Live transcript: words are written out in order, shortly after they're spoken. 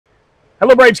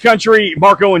Hello, Braves Country.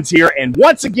 Mark Owens here, and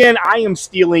once again, I am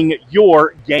stealing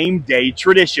your game day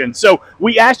tradition. So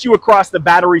we asked you across the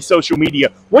Battery social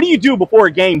media, what do you do before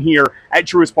a game here at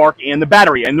Truist Park and the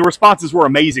Battery? And the responses were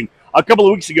amazing. A couple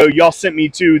of weeks ago, y'all sent me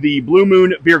to the Blue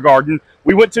Moon Beer Garden.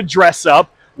 We went to dress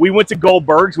up. We went to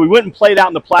Goldberg's. We went and played out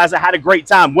in the plaza, had a great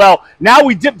time. Well, now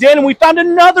we dipped in and we found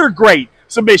another great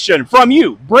submission from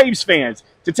you, Braves fans,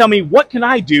 to tell me what can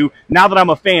I do now that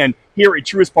I'm a fan here at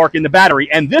Truist Park in the Battery.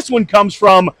 And this one comes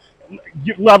from,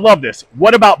 I love this,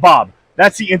 What About Bob?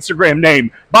 That's the Instagram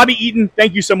name. Bobby Eaton,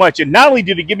 thank you so much. And not only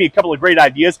did he give me a couple of great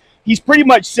ideas, he's pretty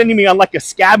much sending me on like a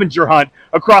scavenger hunt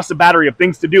across the Battery of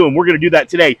things to do, and we're going to do that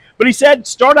today. But he said,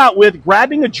 start out with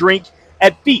grabbing a drink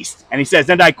at Feast. And he says,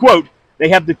 and I quote, they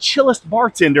have the chillest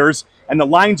bartenders and the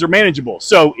lines are manageable.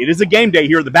 So it is a game day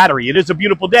here at the Battery. It is a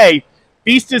beautiful day.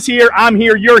 Feast is here, I'm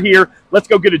here, you're here. Let's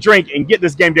go get a drink and get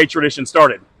this game day tradition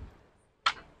started.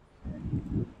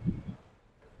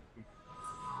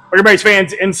 Okay, Braves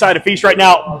fans, inside of Feast right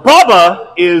now.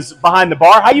 Bubba is behind the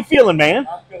bar. How you feeling, man?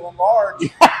 I'm feeling large.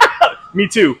 Me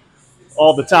too,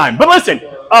 all the time. But listen,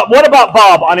 What About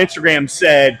Bob on Instagram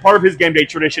said part of his game day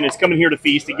tradition is coming here to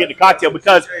Feast and getting a cocktail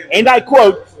because, and I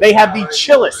quote, they have the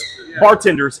chillest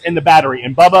bartenders in the Battery.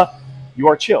 And Bubba, you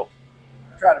are chill.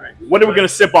 Try to be. What are we going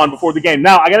to sip on before the game?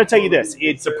 Now, I got to tell you this.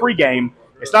 It's a pregame.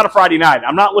 It's not a Friday night.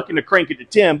 I'm not looking to crank it to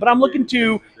 10, but I'm looking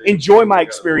to enjoy my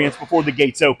experience before the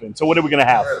gates open. So what are we going to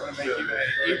have? We're going to make you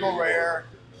an Eagle Rare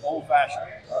Old Fashioned.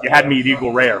 You had me at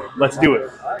Eagle Rare. Let's do it.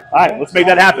 All right, let's make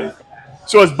that happen.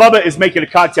 So as Bubba is making a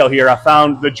cocktail here, I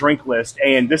found the drink list,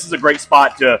 and this is a great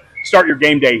spot to start your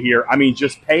game day here. I mean,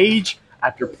 just page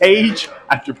after page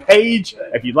after page.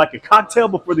 If you'd like a cocktail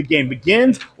before the game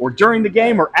begins or during the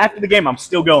game or after the game, I'm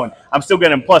still going. I'm still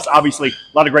getting, plus, obviously, a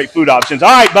lot of great food options. All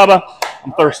right, Bubba,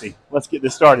 I'm thirsty. Let's get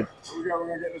this started. We're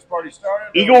going to get this party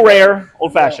started. Eagle Rare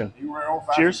Old Fashioned. Eagle Rare Old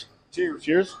Fashioned. Cheers. Cheers.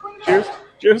 Cheers. Cheers.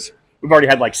 Cheers. We've already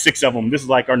had like 6 of them. This is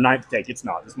like our 9th take. It's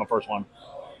not. This is my first one.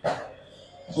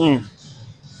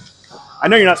 I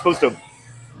know you're not supposed to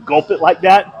gulp it like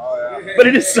that, but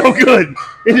it is so good.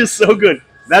 It is so good.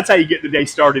 That's how you get the day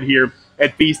started here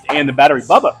at Feast and the Battery.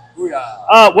 Bubba,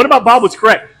 What About Bob was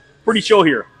correct. Pretty chill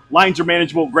here. Lines are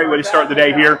manageable. Great way to start the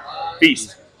day here.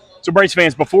 Feast. So, Braves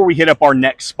fans, before we hit up our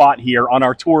next spot here on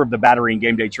our tour of the Battery and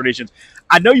game day traditions,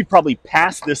 I know you've probably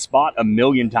passed this spot a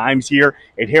million times here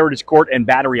at Heritage Court and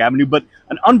Battery Avenue, but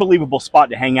an unbelievable spot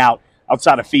to hang out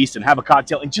outside of Feast and have a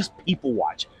cocktail and just people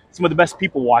watch. Some of the best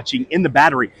people watching in the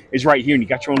Battery is right here, and you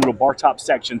got your own little bar top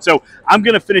section. So I'm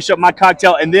going to finish up my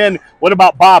cocktail, and then What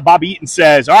About Bob? Bobby Eaton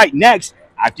says, all right, next,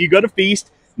 after you go to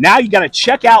Feast, now you got to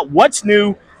check out what's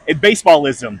new at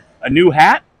Baseballism. A new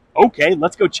hat? Okay,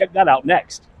 let's go check that out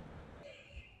next.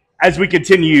 As we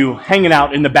continue hanging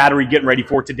out in the Battery, getting ready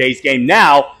for today's game.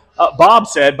 Now,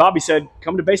 Bobby said,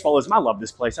 come to Baseballism. I love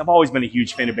this place. I've always been a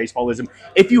huge fan of Baseballism.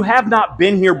 If you have not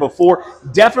been here before,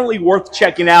 definitely worth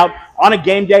checking out on a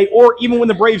game day or even when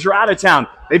the Braves are out of town.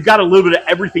 They've got a little bit of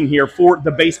everything here for the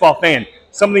baseball fan.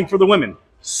 Something for the women,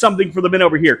 something for the men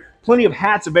over here. Plenty of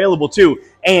hats available too.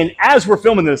 And as we're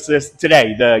filming this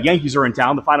today, the Yankees are in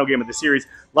town, the final game of the series.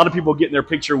 A lot of people getting their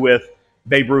picture with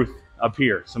Babe Ruth up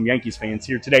here. Some Yankees fans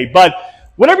here today. But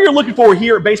whatever you're looking for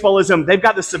here at Baseballism, they've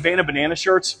got the Savannah Banana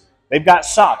shirts. They've got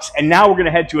socks. And now we're going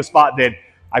to head to a spot that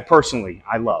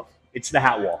I love. It's the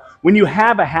hat wall. When you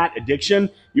have a hat addiction,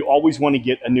 you always want to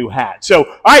get a new hat. So,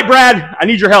 all right, Brad, I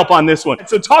need your help on this one.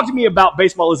 So talk to me about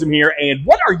Baseballism here, and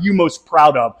what are you most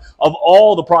proud of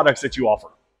all the products that you offer?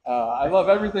 I love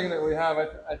everything that we have.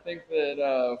 I think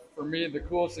that for me, the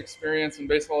coolest experience in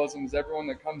Baseballism is everyone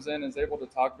that comes in is able to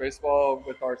talk baseball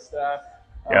with our staff.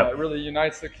 It really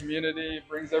unites the community,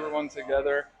 brings everyone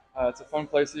together. It's a fun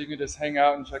place that you can just hang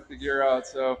out and check the gear out.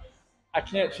 So I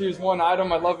can't choose one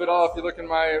item. I love it all. If you look in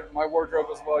my wardrobe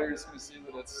as well, you're just going to see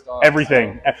that it's stocked.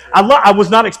 Everything. I was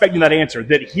not expecting that answer,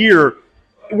 that here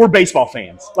we're baseball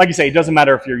fans. Like you say, it doesn't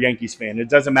matter if you're a Yankees fan. It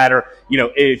doesn't matter,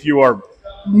 if you are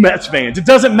Mets fans. It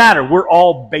doesn't matter. We're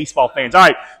all baseball fans. All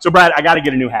right, so Brad, I got to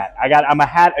get a new hat. I'm a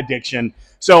hat addiction.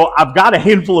 So I've got a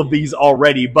handful of these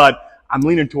already, but I'm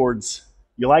leaning towards.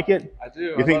 You like it? I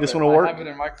do. You think this one will work? I have it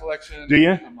in my collection. Do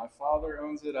you? My father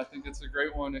owns it. I think it's a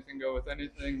great one. It can go with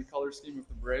anything. The color scheme of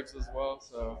the Braves as well.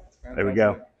 So it's fantastic. There we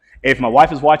go. If my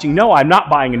wife is watching, no, I'm not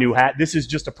buying a new hat. This is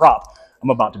just a prop. I'm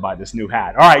about to buy this new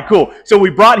hat. All right, cool. So we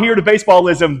brought here to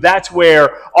Baseballism. That's where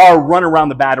our run around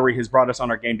the Battery has brought us on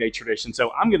our game day tradition.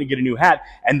 So I'm going to get a new hat.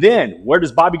 And then where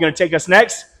does Bobby going to take us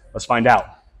next? Let's find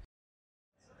out.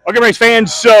 Okay, Braves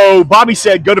fans. So Bobby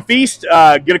said go to Feast,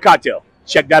 get a cocktail.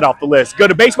 Check that off the list. Go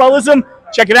to Baseballism,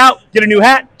 check it out, get a new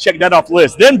hat, check that off the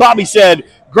list. Then Bobby said,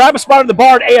 grab a spot at the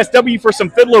bar at ASW for some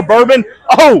Fiddler bourbon.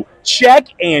 Oh, check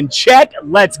and check.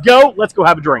 Let's go. Let's go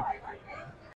have a drink.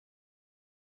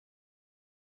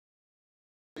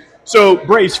 So,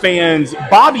 Braves fans,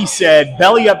 Bobby said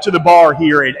belly up to the bar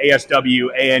here at ASW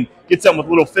and get something with a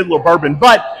little Fiddler bourbon.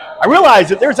 But I realized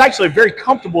that there's actually a very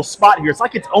comfortable spot here. It's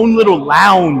like its own little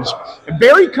lounge. A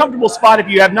very comfortable spot if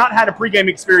you have not had a pregame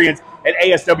experience at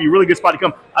ASW. Really good spot to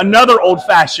come. Another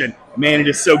old-fashioned. Man, it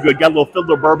is so good. Got a little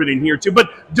Fiddler bourbon in here, too. But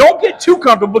don't get too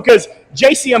comfortable because,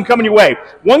 JC, I'm coming your way.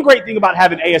 One great thing about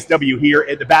having ASW here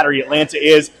at the Battery Atlanta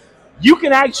is you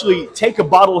can actually take a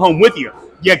bottle home with you.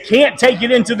 You can't take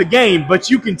it into the game,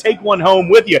 but you can take one home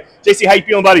with you. JC, how you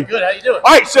feeling, buddy? Good. How you doing?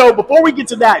 All right, so before we get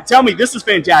to that, tell me, this is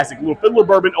fantastic. A little Fiddler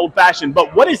bourbon, old-fashioned,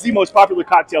 but what is the most popular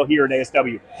cocktail here at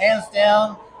ASW? Hands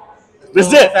down, This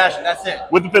is it. old-fashioned. That's it.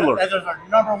 With the Fiddler. That is our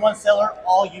 #1 seller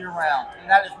all year round, and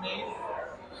that is made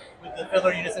with the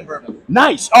Fiddler Unison bourbon.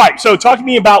 Nice. All right, so talk to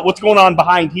me about what's going on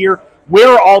behind here.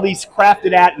 Where are all these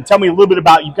crafted at? And tell me a little bit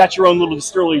about, you've got your own little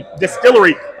distillery.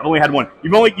 I've only had one. You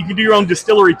can do your own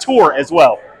distillery tour as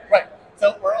well. Right.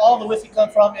 So where all the whiskey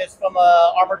comes from is from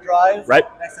Armored Drive, right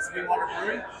next to Sweetwater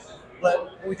Brewery. But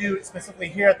what we do specifically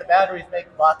here at the Battery is make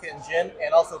vodka and gin,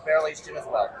 and also barrel-aged gin as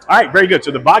well. All right, very good.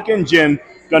 So the vodka and gin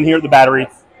done here at the Battery.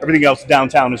 Everything else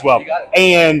downtown as well. You got it.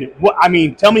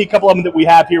 And tell me a couple of them that we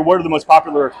have here. What are the most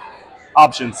popular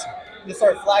options? This is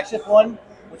our flagship one,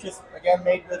 which is again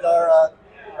made with our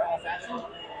old-fashioned.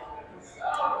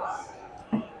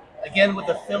 Again, with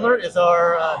the filler is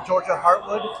our Georgia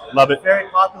Heartwood. Love it. Very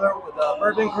popular with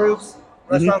bourbon groups,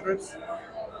 restaurant groups,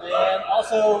 and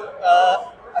also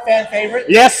a fan favorite.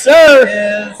 Yes,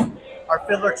 sir. Is our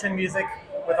Fiddler Chin Music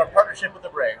with our partnership with the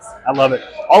Braves. I love it.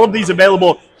 All of these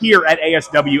available here at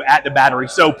ASW at the Battery.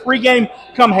 So pregame,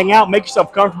 come hang out, make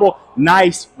yourself comfortable.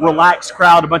 Nice, relaxed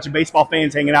crowd, a bunch of baseball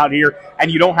fans hanging out here,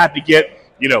 and you don't have to get,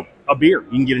 a beer.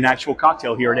 You can get an actual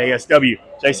cocktail here at ASW.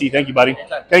 JC, thank you, buddy.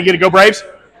 Anytime. Can I get a go Braves?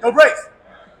 Go Braves!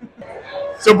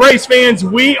 So, Braves fans,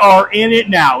 we are in it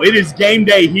now. It is game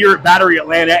day here at Battery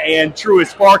Atlanta and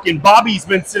Truist Park, and Bobby's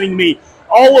been sending me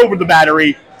all over the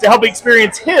Battery to help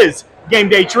experience his game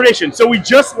day tradition. So we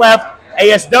just left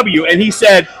ASW, and he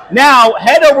said, now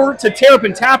head over to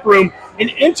Terrapin Taproom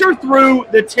and enter through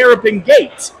the Terrapin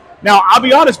gates. Now, I'll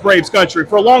be honest, Braves country,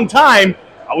 for a long time,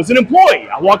 I was an employee.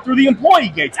 I walked through the employee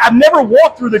gates. I've never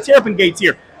walked through the Terrapin gates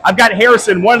here. I've got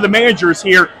Harrison, one of the managers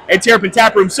here at Terrapin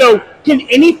Taproom. So can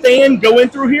any fan go in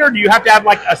through here, or do you have to have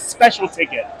like a special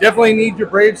ticket? Definitely need your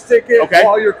Braves ticket. Okay.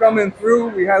 While you're coming through,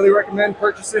 we highly recommend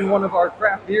purchasing one of our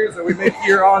craft beers that we make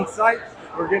here on site.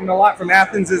 We're getting a lot from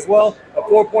Athens as well. A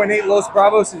 4.8 Los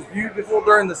Bravos is beautiful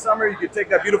during the summer. You can take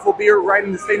that beautiful beer right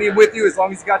in the stadium with you as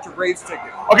long as you got your Braves ticket.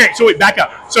 Okay, so wait, back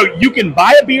up. So you can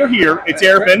buy a beer here at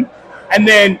Terrapin, and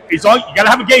then as long, you got to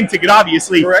have a game ticket,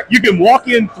 obviously. Correct. You can walk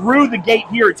in through the gate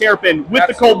here at Terrapin with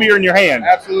the cold beer in your hand.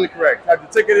 Absolutely correct. Have the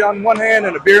ticket on one hand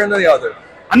and a beer in the other.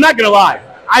 I'm not going to lie.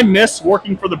 I miss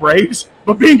working for the Braves,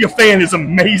 but being a fan is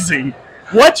amazing.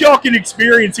 What y'all can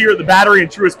experience here at the Battery and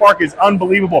Truist Park is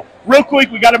unbelievable. Real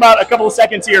quick, we got about a couple of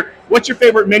seconds here. What's your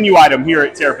favorite menu item here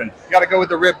at Terrapin? You got to go with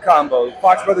the rib combo.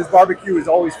 Fox Brothers Barbecue is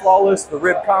always flawless. The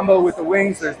rib combo with the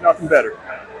wings, there's nothing better.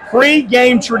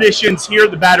 Pre-game traditions here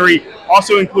at the Battery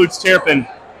also includes Terrapin.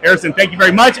 Harrison, thank you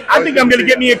very much. I think I'm going to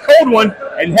get me a cold one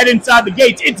and head inside the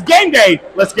gates. It's game day.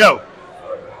 Let's go.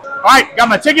 All right, got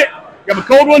my ticket, got my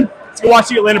cold one. Let's go watch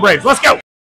the Atlanta Braves. Let's go.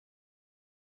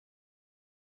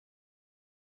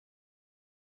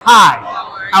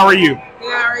 Hi, how are you? Yeah,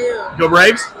 how are you? Go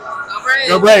Braves? Go Braves.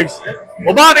 Go Braves.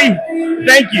 Well, Bobby,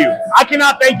 thank you. I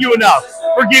cannot thank you enough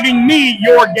for giving me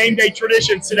your game day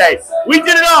traditions today. We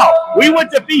did it all. We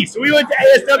went to Feast. We went to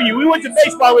ASW. We went to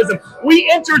Baseballism. We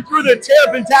entered through the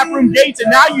Terrapin Taproom gates,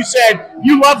 and now you said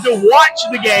you love to watch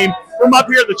the game from up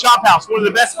here at the Chop House. One of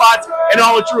the best spots in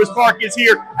all of Truist Park is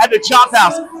here at the Chop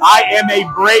House. I am a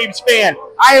Braves fan.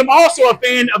 I am also a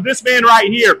fan of this man right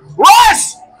here.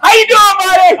 Russ! How you doing,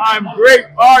 buddy? I'm great,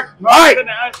 Mark. All right,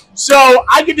 so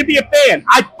I get to be a fan.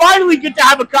 I finally get to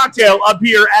have a cocktail up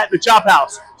here at the Chop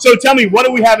House. So tell me, what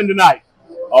are we having tonight?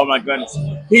 Oh my goodness,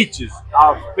 peaches.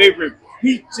 Our favorite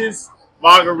peaches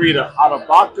margarita out of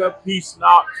vodka, peach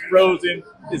schnapps, frozen.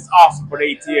 It's awesome for the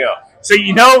ATL. So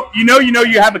you know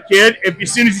you have a kid. If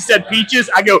as soon as he said peaches,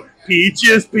 I go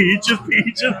peaches, peaches,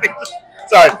 peaches, peaches.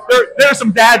 Sorry, there are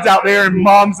some dads out there and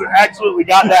moms that absolutely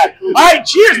got that. All right,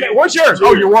 cheers, man. Where's yours?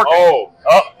 Oh, you're working. Oh,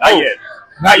 not yet.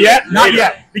 Not yet? Not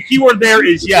yet. The key word there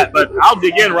is yet, but I'll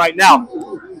dig in right now.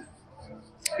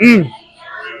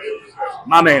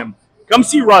 My man. Come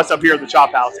see Russ up here at the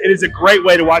Chop House. It is a great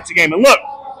way to watch the game. And look,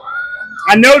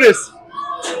 I noticed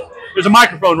There's a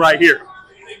microphone right here.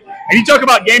 And you talk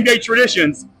about game day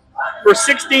traditions. For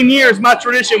 16 years, my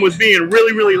tradition was being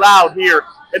really, really loud here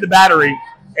at the Battery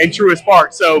in Truist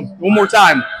Park. So one more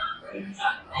time,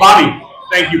 Bobby,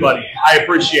 thank you, buddy. I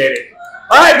appreciate it.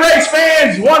 All right, Braves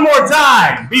fans, one more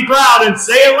time. Be proud and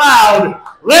say it loud.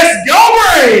 Let's go,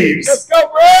 Braves! Let's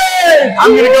go, Braves!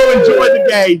 I'm going to go enjoy the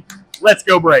day. Let's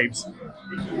go, Braves.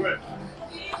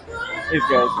 These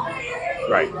guys.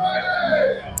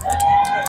 Right.